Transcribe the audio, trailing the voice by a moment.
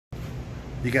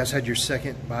You guys had your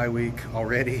second bye week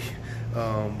already.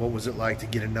 What was it like to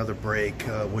get another break?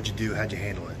 What'd you do? How'd you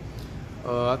handle it?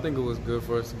 I think it was good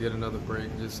for us to get another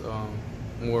break. Just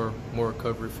more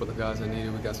recovery for the guys that need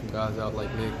it. We got some guys out like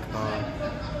Nick,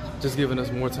 just giving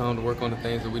us more time to work on the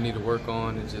things that we need to work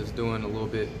on, and just doing a little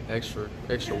bit extra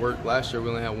work. Last year we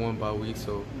only had one bye week,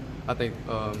 so I think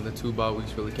the 2 bye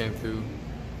weeks really came through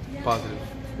positive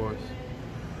for us.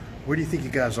 Where do you think you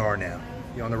guys are now?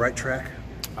 You on the right track?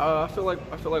 I feel like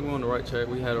we're on the right track.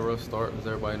 We had a rough start, as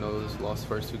everybody knows. Lost the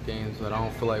first 2 games, but I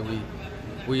don't feel like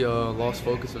we lost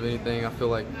focus of anything. I feel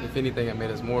like if anything, it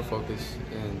made us more focused,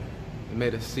 and it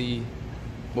made us see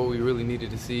what we really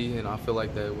needed to see. And I feel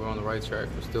like that we're on the right track.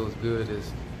 We're still as good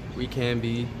as we can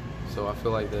be, so I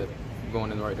feel like that we're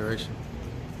going in the right direction.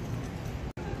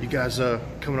 You guys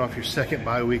coming off your second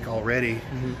bye week already.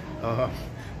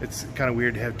 It's kind of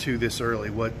weird to have 2 this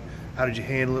early. How did you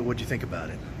handle it? What did you think about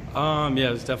it? Yeah,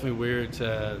 it was definitely weird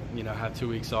to have 2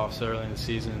 weeks off so early in the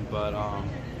season, but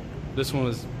this one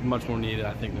was much more needed,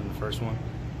 I think, than the first one.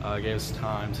 It gave us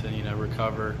time to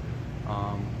recover,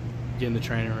 get in the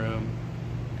training room,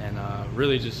 and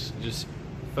really just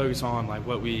focus on like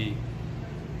what we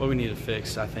need to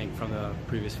fix, I think, from the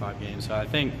previous 5 games. So I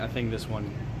think this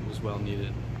one was well needed.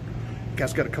 You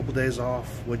guys got a couple days off.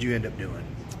 What'd you end up doing?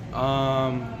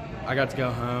 I got to go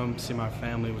home, see my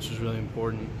family, which was really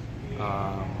important.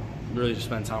 Really just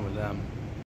spend time with them.